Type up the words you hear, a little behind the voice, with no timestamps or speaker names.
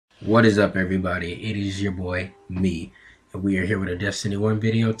What is up, everybody? It is your boy, me, and we are here with a Destiny 1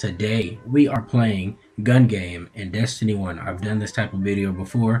 video. Today, we are playing Gun Game in Destiny 1. I've done this type of video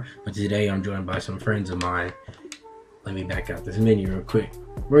before, but today I'm joined by some friends of mine. Let me back out this menu real quick.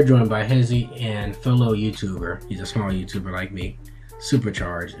 We're joined by Heze and fellow YouTuber. He's a small YouTuber like me,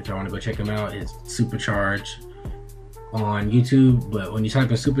 Supercharge. If y'all want to go check him out, it's Supercharge on YouTube. But when you type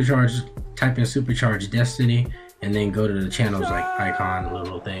in Supercharge Destiny, and then go to the channel's like icon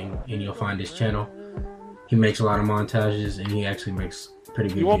little thing, and you'll find his channel. He makes a lot of montages, and he actually makes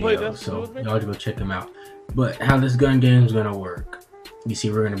pretty good videos, so y'all go check him out. But how this gun game is gonna work, you see,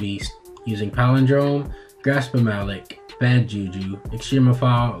 we're gonna be using Palindrome, Grasp of Malik, Bad Juju,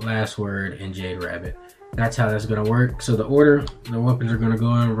 Extremophile, Last Word, and Jade Rabbit. That's how that's gonna work. So the order the weapons are gonna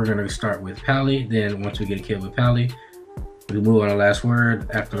go in, we're gonna start with Pally. Then once we get a kill with Pally, we move on to Last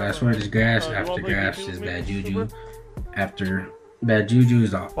Word. After Last Word is Grass. After Grass is Bad Juju. After Bad Juju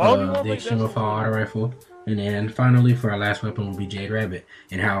is the Extremophile auto rifle. And then finally for our last weapon will be Jade Rabbit.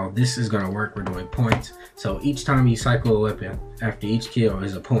 And how this is going to work, we're doing points. So each time you cycle a weapon, after each kill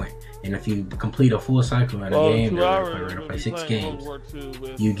is a point. And if you complete a full cycle in a game, we're going to play 6 games,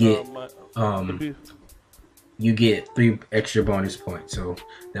 you get 3 extra bonus points. So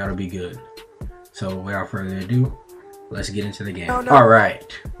that'll be good. So without further ado, let's get into the game.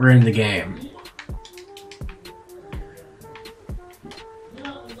 Alright, we're in the game.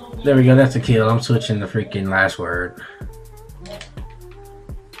 There we go, that's a kill. I'm switching the freaking Last Word.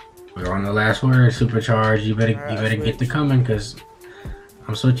 We're on the Last Word, Supercharge. You better get to coming, because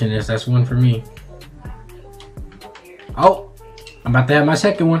I'm switching this. That's one for me. Oh, I'm about to have my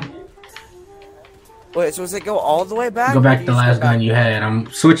second one. Wait, so does it go all the way back? Go back to the last gun you had. I'm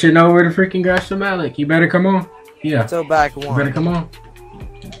switching over to freaking Grasp of Malik. You better come on. Yeah. So back one. You better come on.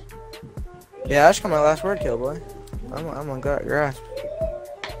 Yeah, I just got my Last Word kill, boy. I'm on Grasp.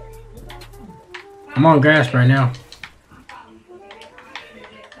 I'm on Grasp right now.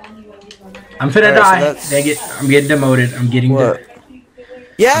 I'm finna die. So I'm getting demoted. I'm getting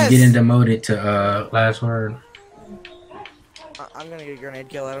Yes! I'm getting demoted to Last Word. I'm gonna get a grenade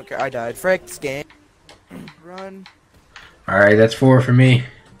kill. I don't care. I died. Frick this game. Run. Alright, that's 4 for me.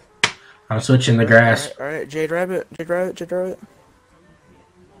 I'm switching the Grass. Alright, Jade Rabbit. Jade Rabbit. Jade Rabbit.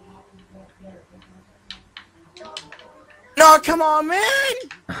 No, come on, man!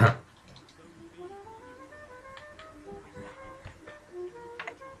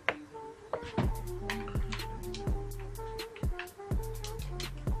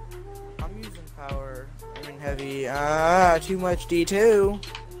 I'm using power. I'm in heavy. Too much D2.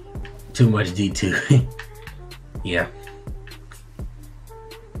 Too much D2. Yeah.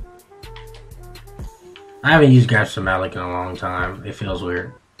 I haven't used Grasp of Malik in a long time. It feels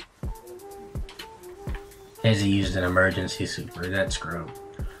weird. Heze used an emergency super. That's scrub.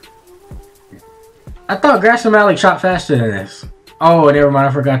 I thought Grasp of Malik shot faster than this. Oh, never mind.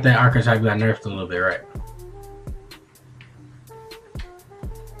 I forgot that archetype got nerfed a little bit, right?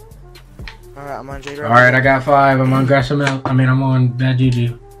 Alright, I'm on Jade Rabbit. Alright, I got 5. I'm on Grasp of Malik. I'm on Bad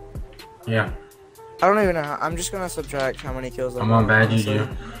Juju. Yeah. I don't even know how. I'm just gonna subtract how many kills I'm on Bad Juju.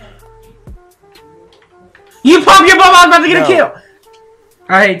 You pump your bum! I was about to get a kill!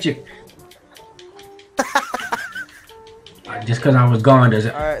 I hate you. Just because I was gone, does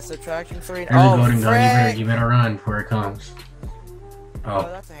it? Alright, subtracting 3. There's a golden gun. You better run before it comes. Oh,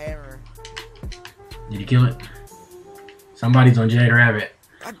 that's a hammer. Did you kill it? Somebody's on Jade Rabbit.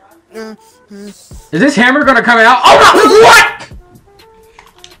 Is this hammer gonna come out? Oh no! What?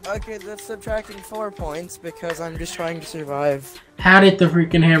 Okay, that's subtracting 4 points because I'm just trying to survive. How did the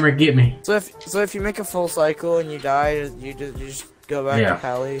freaking hammer get me? So if you make a full cycle and you die, you just go back to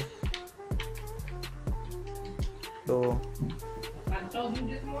Pally. Cool.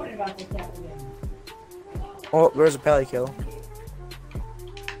 Oh, there's a Pally kill.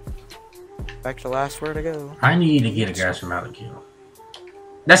 Back to Last Word to go. I need to get a Grasp of Malik kill.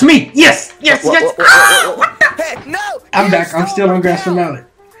 That's me! Yes! Yes! Yes! What the? Hey, no! I'm back. I'm still on Grasp of Malik.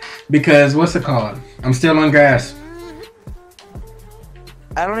 Because, what's it called? I'm still on Grass.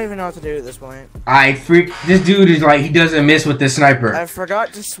 I don't even know what to do at this point. This dude is like, he doesn't miss with this sniper. I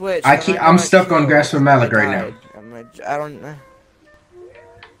forgot to switch. I'm stuck on Grasp of Malik right now. I don't know.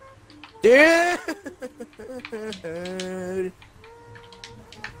 Dude!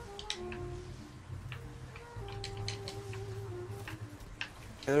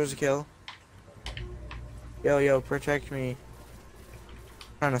 There's a kill. Yo, protect me.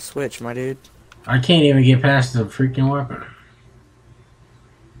 I'm trying to switch, my dude. I can't even get past the freaking weapon.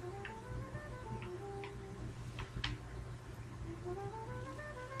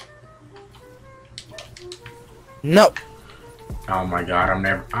 No. Oh my god,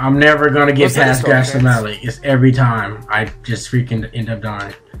 I'm never gonna get past Gasameli. It's every time I just freaking end up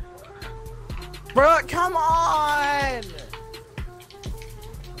dying. Bro, come on!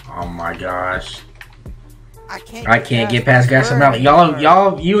 Oh my gosh. I can't get past Gasameli.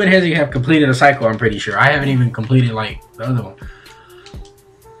 You and Heze have completed a cycle, I'm pretty sure. I haven't even completed like the other one.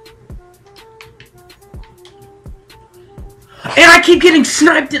 And I keep getting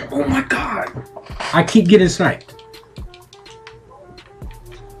sniped. Oh my god. I keep getting sniped.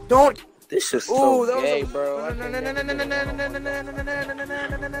 Don't. This is so gay, bro.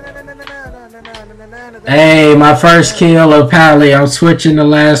 Hey, my first kill of Pally. I'm switching the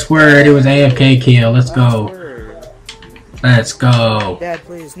last word. It was AFK kill. Let's go. Let's go. Dad,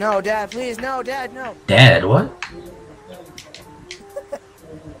 please. No, Dad, please. No, Dad, no. Dad, what?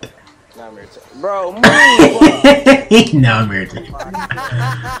 Bro, move. No, I'm irritated.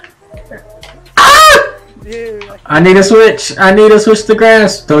 Dude. I need a switch. I need to switch the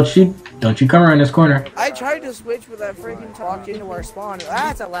grass. Don't you come around this corner. I tried to switch with that freaking talk into our spawn.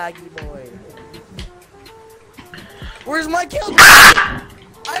 That's a laggy boy. Where's my kill? I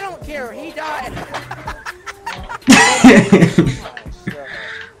don't care. He died.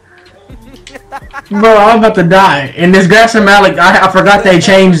 Bro, I'm about to die. And this grass and Malik, I forgot they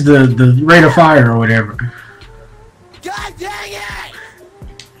changed the rate of fire or whatever. God dang it!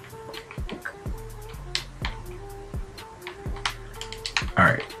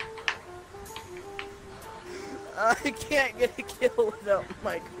 Alright. I can't get a kill without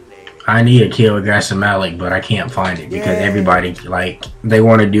my grenade. I need a kill with grass and Malik, but I can't find it because everybody, like, they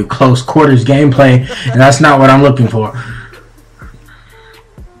want to do close quarters gameplay, and that's not what I'm looking for.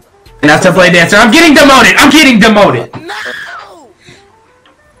 And that's a play dancer. I'm getting demoted! I'm getting demoted! No!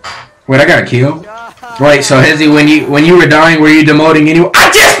 Wait, I got a kill? Wait, so Heze, when you were dying, were you demoting anyway?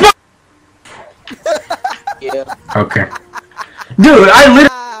 I just Yeah. Okay. Dude, I literally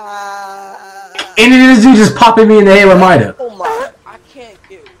and this dude just popping me in the head with Mida. Oh my, I can't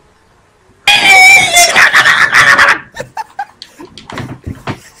get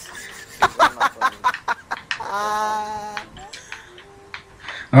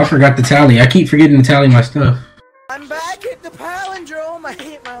I forgot to tally. I keep forgetting to tally my stuff. I'm back at the palindrome. I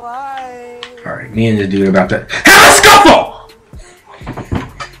hate my life. Alright, me and this dude about to have a scuffle!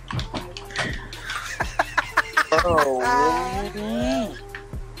 Oh,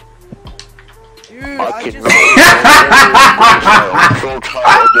 Dude, I I cannot. just... I'm so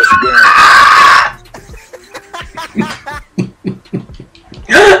tired of this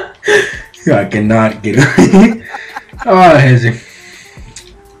game. I cannot get it. Oh, Heze.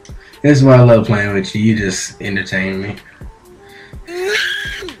 This is why I love playing with you. You just entertain me.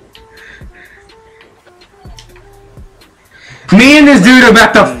 Me and this dude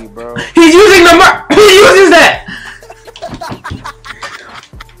about to... He's using the... Who uses that?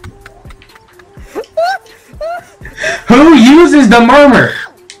 Who uses the murmur?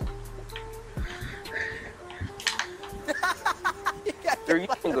 You're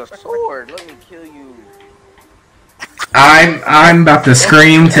using a sword. Let me kill you. I'm about to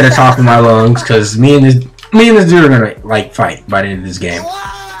scream to the top of my lungs because me and this dude are gonna like fight by the end of this game.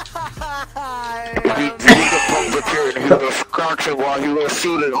 He was scratching while he was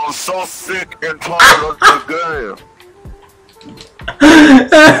shooting. I'm so sick and tired of the game.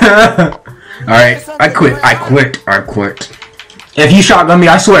 Alright, I quit. If you shotgun me,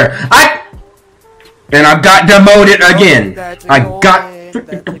 I swear. And I got demoted again. I got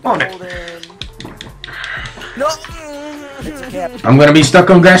freaking demoted. No. I'm gonna be stuck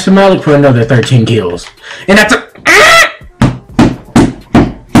on Grass and Malik for another 13 kills. And that's a...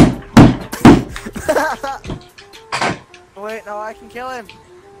 Wait, no, I can kill him.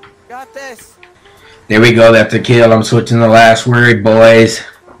 Got this. There we go, that's a kill. I'm switching the last word, boys.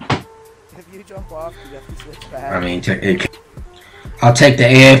 If you jump off, you have to switch back. I mean, I'll take the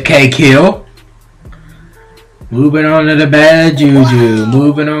AFK kill. Moving on to the bad juju.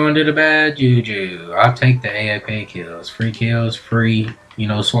 Moving on to the bad juju. I'll take the AFK kills. Free kills, free, you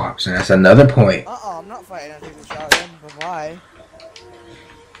know, swaps. And that's another point. I'm not fighting on the shotgun, but why?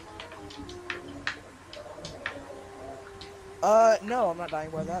 No, I'm not dying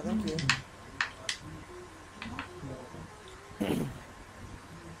by that, thank you.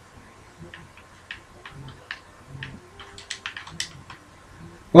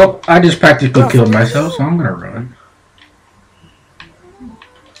 Well, I just practically killed myself, so I'm gonna run.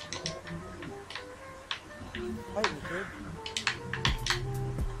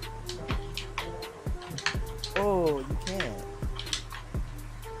 Oh, you can't.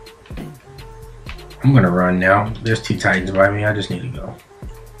 I'm gonna run now. There's two titans by me. I just need to go.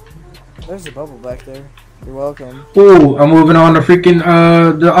 There's a bubble back there. You're welcome. Ooh, I'm moving on to freaking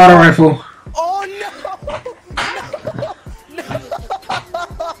the auto rifle. Oh no!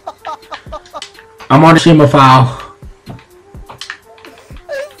 I'm on the shimmer file.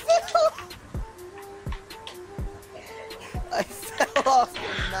 I fell off the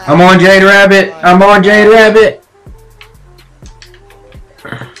map. I'm on Jade Rabbit. I'm on Jade Rabbit.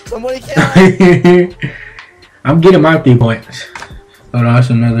 Somebody kill. I'm getting my 3 points. Oh, no, that's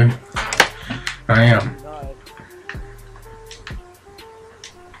another. I am.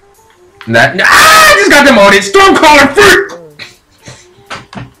 I just got demoted. Stormcaller fruit.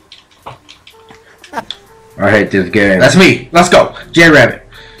 I hate this game. That's me. Let's go. Jade Rabbit.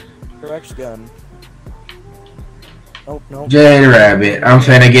 Correct gun. Oh no. Jade Rabbit. I'm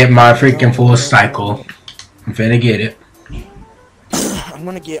finna get my freaking full cycle. I'm finna get it. I'm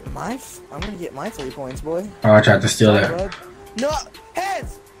gonna get my 3 points, boy. Oh, I tried to steal that. No,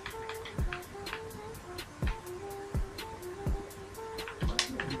 Heze!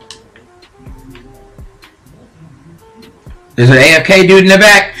 There's an AFK dude in the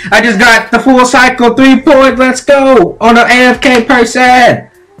back. I just got the full cycle 3 points. Let's go on an AFK person.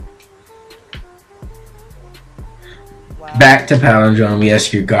 Wow. Back to palindrome.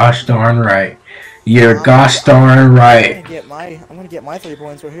 Yes, you're gosh darn right. You're gosh darn right. I'm gonna get my 3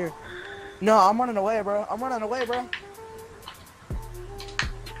 points right here. No, I'm running away, bro. I'm running away, bro.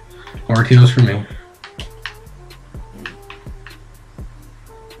 4 kills for me.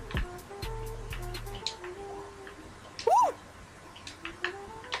 Woo!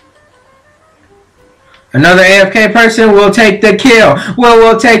 Another AFK person will take the kill.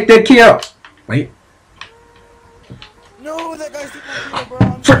 We'll take the kill. Wait. No, that guy's taking my kill,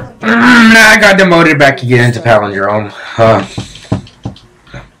 bro. I got demoted back again into palindrome.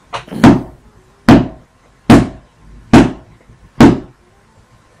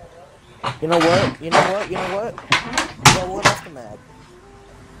 You know what? You know what? You know what? Well, what else the mad?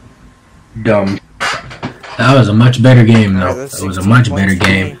 Dumb. That was a much better game, though. Right, It was a much better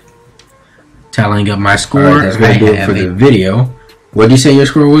game. Tallying up my score. Alright, that's gonna do it for the video. What did you say your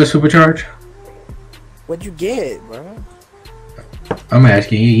score was, Supercharge? What'd you get, bro? I'm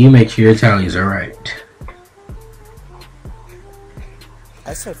asking you. You make sure your tallies are right.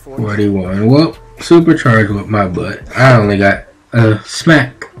 I said 40. 41. Well, Supercharge with my butt. I only got a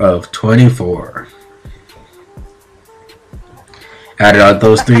smack of 24. Out of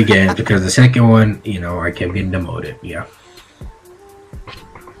those 3 games, because the second one, you know, I kept getting demoted. Yeah.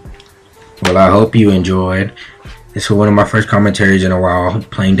 Well, I hope you enjoyed. This was one of my first commentaries in a while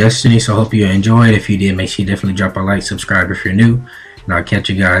playing Destiny, so I hope you enjoyed. If you did, make sure you definitely drop a like, subscribe if you're new, and I'll catch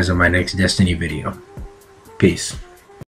you guys on my next Destiny video. Peace.